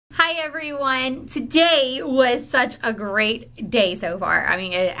Hi everyone. Today was such a great day so far. I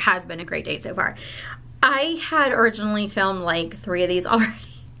mean, it has been a great day so far. I had originally filmed like 3 of these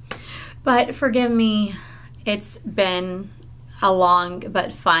already, but forgive me, it's been a long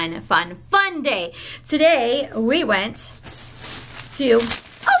but fun day. Today we went to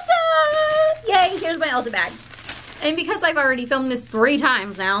Ulta! Yay, here's my Ulta bag. And because I've already filmed this 3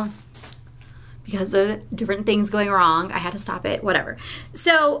 times now, because of different things going wrong, I had to stop it, whatever.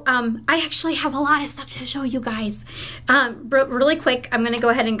 So I actually have a lot of stuff to show you guys. But really quick, I'm gonna go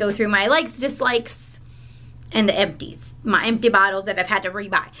ahead and go through my likes, dislikes, and the empties. My empty bottles that I've had to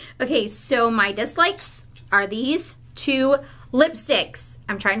rebuy. Okay, so my dislikes are these 2 lipsticks.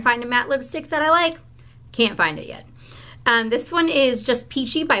 I'm trying to find a matte lipstick that I like. Can't find it yet. This one is just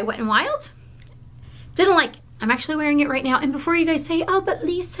Peachy by Wet n Wild. Didn't like it. I'm actually wearing it right now. And before you guys say, oh, but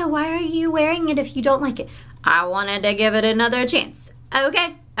Lisa, why are you wearing it if you don't like it? I wanted to give it another chance.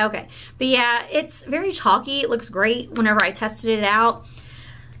 Okay. But yeah, it's very chalky. It looks great whenever I tested it out.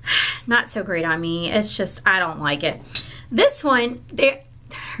 Not so great on me. It's just, I don't like it. This one,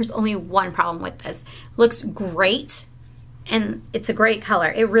 there's only one problem with this. Looks great. And it's a great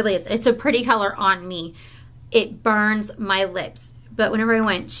color. It really is. It's a pretty color on me. It burns my lips. But whenever I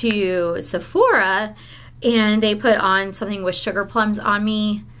went to Sephora, and they put on something with sugar plums on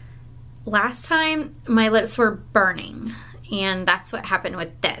me last time, my lips were burning, and that's what happened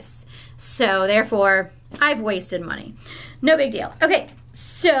with this. So therefore, I've wasted money. No big deal. Okay,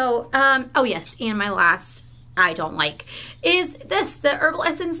 so oh yes, and my last I don't like is this, the Herbal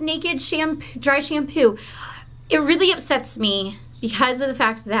Essence Naked Shampoo, Dry Shampoo. It really upsets me because of the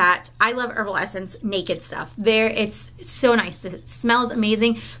fact that I love Herbal Essence Naked stuff. It's so nice. It smells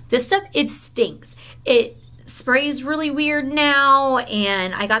amazing. This stuff, it stinks. It sprays really weird now,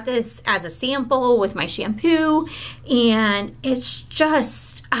 and I got this as a sample with my shampoo, and it's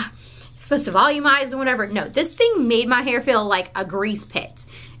just, it's supposed to volumize and whatever. No, this thing made my hair feel like a grease pit.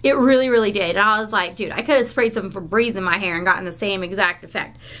 It really, really did. And I was like, dude, I could have sprayed some Febreze in my hair and gotten the same exact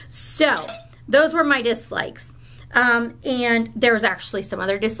effect. So, those were my dislikes. And there's actually some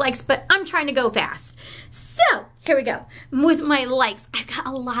other dislikes, but I'm trying to go fast. So, here we go. With my likes, I've got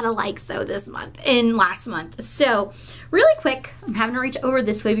a lot of likes though this month and last month. So, really quick, I'm having to reach over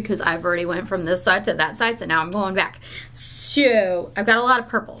this way because I've already went from this side to that side, so now I'm going back. So, I've got a lot of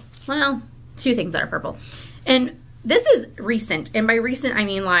purple. Well, 2 things that are purple. And this is recent, and by recent I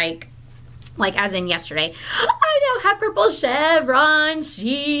mean like as in yesterday. I now have purple chevron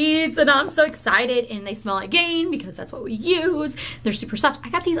sheets, and I'm so excited, and they smell like Gain because that's what we use. They're super soft. I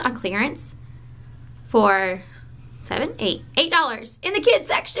got these on clearance for $8 in the kids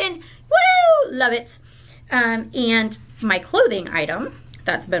section. Woo! Love it. And my clothing item,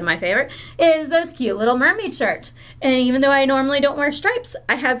 that's been my favorite, is this cute little mermaid shirt. And even though I normally don't wear stripes,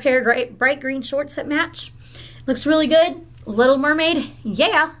 I have a pair of bright green shorts that match. Looks really good. Little Mermaid,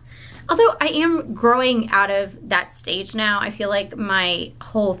 yeah. Although I am growing out of that stage now. I feel like my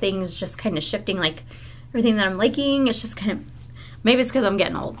whole thing is just kind of shifting, like everything that I'm liking, it's just kind of, maybe it's because I'm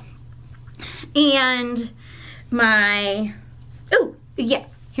getting old. And my, oh, yeah,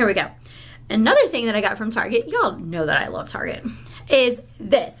 here we go. Another thing that I got from Target, y'all know that I love Target, is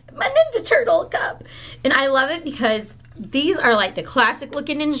this, my Ninja Turtle cup. And I love it because these are like the classic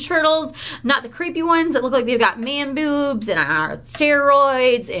looking Ninja Turtles, not the creepy ones that look like they've got man boobs and are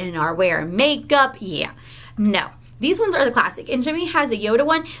steroids and are wearing makeup. Yeah, no. These ones are the classic. And Jimmy has a Yoda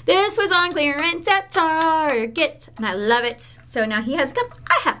one. This was on clearance at Target, and I love it. So now he has a cup,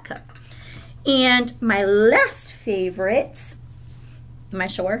 I have a cup. And my last favorite, am I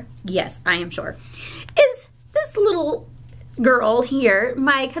sure? Yes, I am sure, is this little girl here.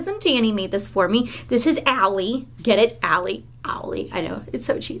 My cousin Danny made this for me. This is Allie. Get it? Allie. Owlie. I know, it's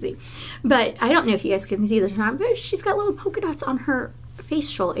so cheesy. But I don't know if you guys can see this or not, but she's got little polka dots on her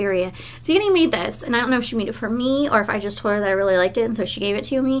facial area. Danny made this, and I don't know if she made it for me or if I just told her that I really liked it, and so she gave it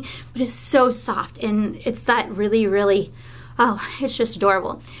to me. But it's so soft, and it's that really, really, oh, it's just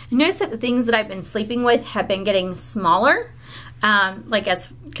adorable. I noticed that the things that I've been sleeping with have been getting smaller. Like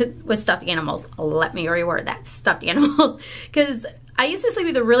with stuffed animals. Let me reword that, stuffed animals. Because I used to sleep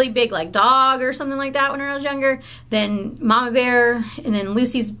with a really big like dog or something like that when I was younger. Then Mama Bear, and then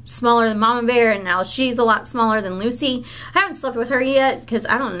Lucy's smaller than Mama Bear, and now she's a lot smaller than Lucy. I haven't slept with her yet because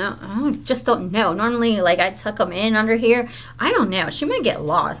I don't know. I just don't know. Normally, like, I tuck them in under here. I don't know. She might get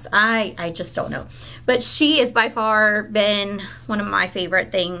lost. I just don't know. But she has by far been one of my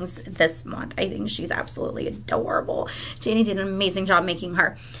favorite things this month. I think she's absolutely adorable. Danny did an amazing job making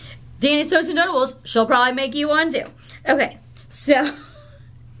her. Danny's Toast and Donables, she'll probably make you one too. Okay, so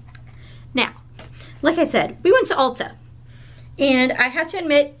now, like I said, we went to Ulta. And I have to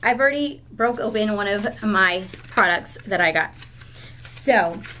admit, I've already broke open one of my products that I got.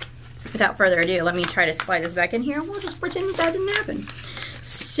 So, without further ado, let me try to slide this back in here. We'll just pretend that didn't happen.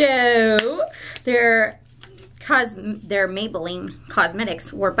 So, their Maybelline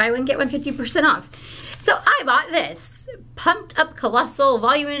Cosmetics were buy one, get one 50% off. So, I bought this Pumped Up Colossal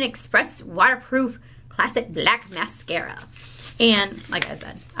Volume Express Waterproof Classic Black Mascara. And, like I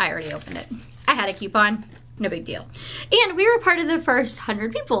said, I already opened it. I had a coupon. No big deal. And we were part of the first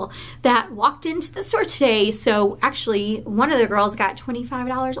 100 people that walked into the store today. So actually, one of the girls got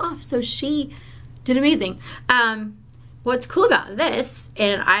 $25 off. So she did amazing. What's cool about this,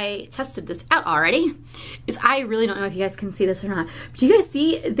 and I tested this out already, is I really don't know if you guys can see this or not. But do you guys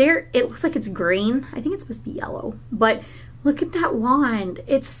see there? It looks like it's green. I think it's supposed to be yellow. But look at that wand.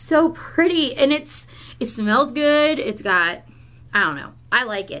 It's so pretty. And it smells good. It's got, I don't know. I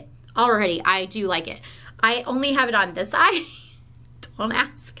like it. Already, I do like it. I only have it on this eye. Don't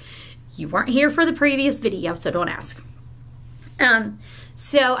ask. You weren't here for the previous video, so don't ask.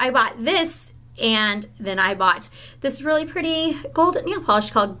 So I bought this, and then I bought this really pretty gold nail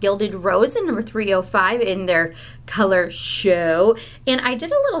polish called Gilded Rose in number 305 in their color show. And I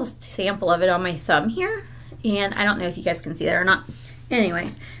did a little sample of it on my thumb here, and I don't know if you guys can see that or not.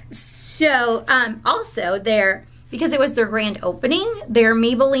 Anyways, so also because it was their grand opening, their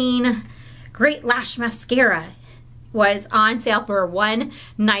Maybelline Great Lash Mascara was on sale for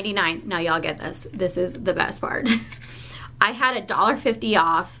 $1.99. Now y'all get this. This is the best part. I had a $1.50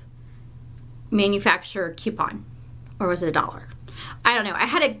 off manufacturer coupon. Or was it $1? I don't know. I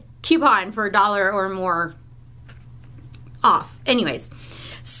had a coupon for $1 or more off. Anyways,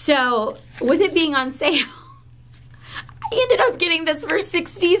 so with it being on sale, I ended up getting this for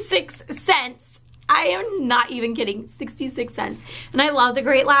 66 cents. I am not even kidding, 66 cents. And I love the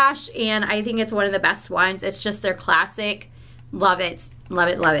Great Lash, and I think it's one of the best ones. It's just their classic. Love it, love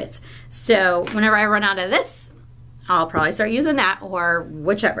it, love it. So whenever I run out of this, I'll probably start using that or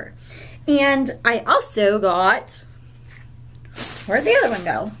whichever. And I also got, where'd the other one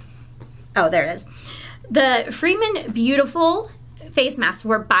go? Oh, there it is. The Freeman Beautiful face masks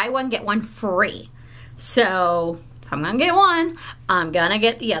were buy one, get one free. So if I'm gonna get one, I'm gonna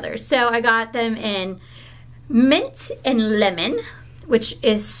get the other. So I got them in mint and lemon, which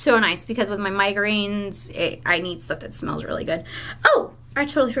is so nice because with my migraines, I need stuff that smells really good. Oh, I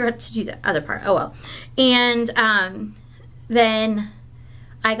totally forgot to do the other part. Oh well. And then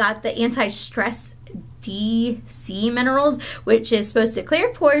I got the anti-stress DC minerals, which is supposed to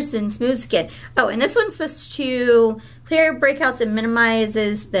clear pores and smooth skin. Oh, and this one's supposed to clear breakouts and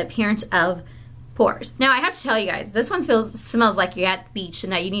minimizes the appearance of pores. Now I have to tell you guys, this one smells like you're at the beach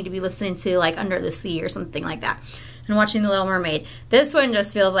and that you need to be listening to like Under the Sea or something like that and watching The Little Mermaid. This one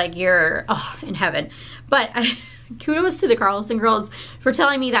just feels like you're in heaven. But kudos to the Carlson girls for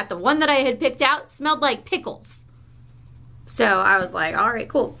telling me that the one that I had picked out smelled like pickles. So I was like, all right,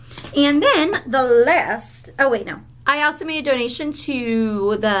 cool. And then the last, oh wait, no. I also made a donation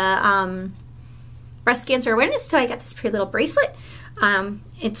to the breast cancer awareness, so I got this pretty little bracelet.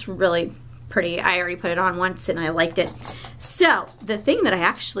 It's really pretty. I already put it on once and I liked it. So the thing that I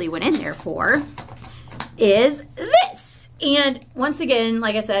actually went in there for is this. And once again,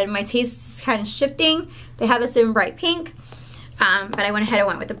 like I said, my taste is kind of shifting. They have this in bright pink, but I went ahead and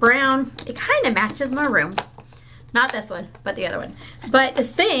went with the brown. It kind of matches my room. Not this one, but the other one. But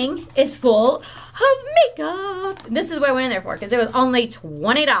this thing is full of makeup. This is what I went in there for because it was only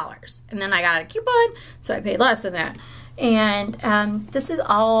 $20. And then I got a coupon, so I paid less than that. And this is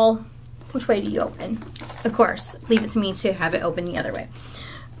all, which way do you open? Of course, leave it to me to have it open the other way.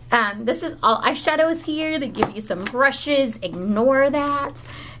 This is all eyeshadows here. They give you some brushes. Ignore that.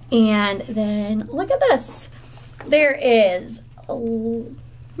 And then look at this. There is, oh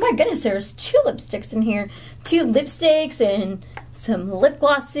my goodness, there's 2 lipsticks in here. 2 lipsticks and some lip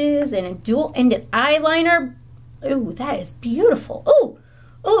glosses and a dual-ended eyeliner. Ooh, that is beautiful. Ooh,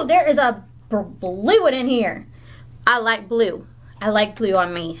 ooh, there is a blue one in here. I like blue. I like blue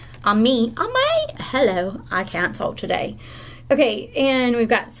on me. On my, hello, I can't talk today. Okay, and we've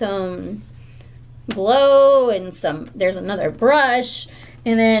got some glow and there's another brush.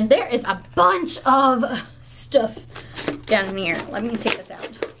 And then there is a bunch of stuff down in here. Let me take this out.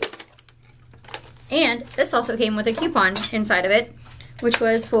 And this also came with a coupon inside of it, which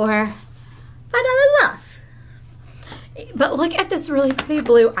was for $5 off. But look at this really pretty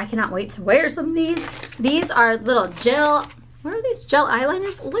blue. I cannot wait to wear some of these. These are little gel, what are these? Gel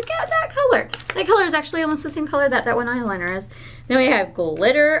eyeliners? Look at that color. That color is actually almost the same color that one eyeliner is. Then we have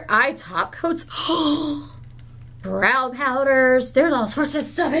glitter eye top coats. Brow powders. There's all sorts of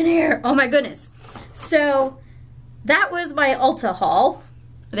stuff in here. Oh my goodness. So that was my Ulta haul.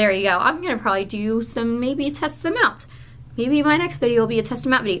 There you go. I'm going to probably do some, maybe test them out. Maybe my next video will be a test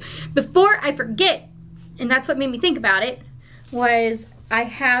them out video. Before I forget, and that's what made me think about it, was I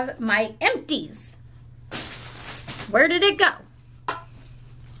have my empties. Where did it go?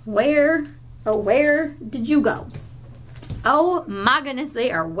 Where did you go? Oh my goodness,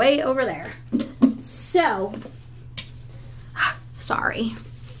 they are way over there. So, sorry.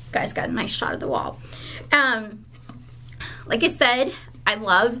 Guys got a nice shot of the wall. Like I said, I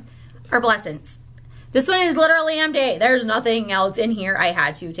love our Blessings. This one is literally empty. There's nothing else in here. I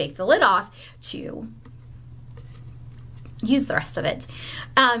had to take the lid off to use the rest of it.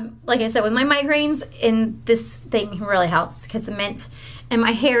 Like I said, with my migraines, and this thing really helps because the mint, and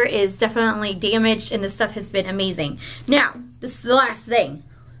my hair is definitely damaged, and this stuff has been amazing. Now, this is the last thing.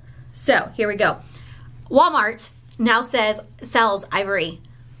 So, here we go. Walmart now sells Ivory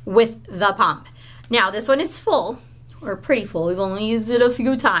with the pump. Now, this one is full, or pretty full. We've only used it a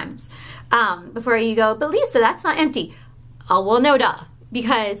few times. Before you go, but Lisa, that's not empty. Oh, well, no, duh.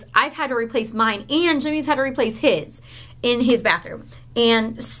 Because I've had to replace mine, and Jimmy's had to replace his in his bathroom.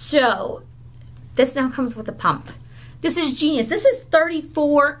 And so, this now comes with a pump. This is genius. This is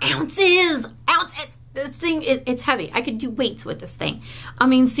 34 ounces. This thing, it's heavy. I could do weights with this thing. I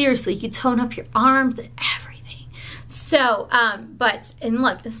mean, seriously, you could tone up your arms and everything. So, and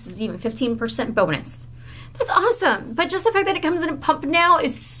look, this is even 15% bonus. That's awesome. But just the fact that it comes in a pump now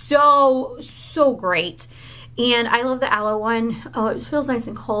is so great. And I love the aloe one. Oh, it feels nice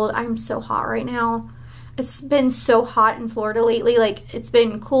and cold. I'm so hot right now. It's been so hot in Florida lately. Like, it's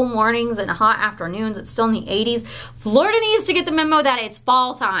been cool mornings and hot afternoons. It's still in the 80s. Florida needs to get the memo that it's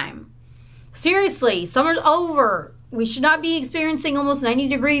fall time. Seriously, summer's over. We should not be experiencing almost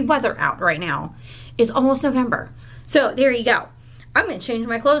 90-degree weather out right now. It's almost November. So, there you go. I'm going to change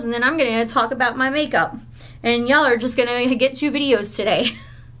my clothes, and then I'm going to talk about my makeup. And y'all are just going to get 2 videos today.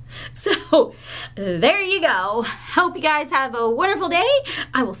 So, there you go. Hope you guys have a wonderful day.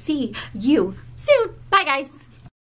 I will see you soon. Bye, guys.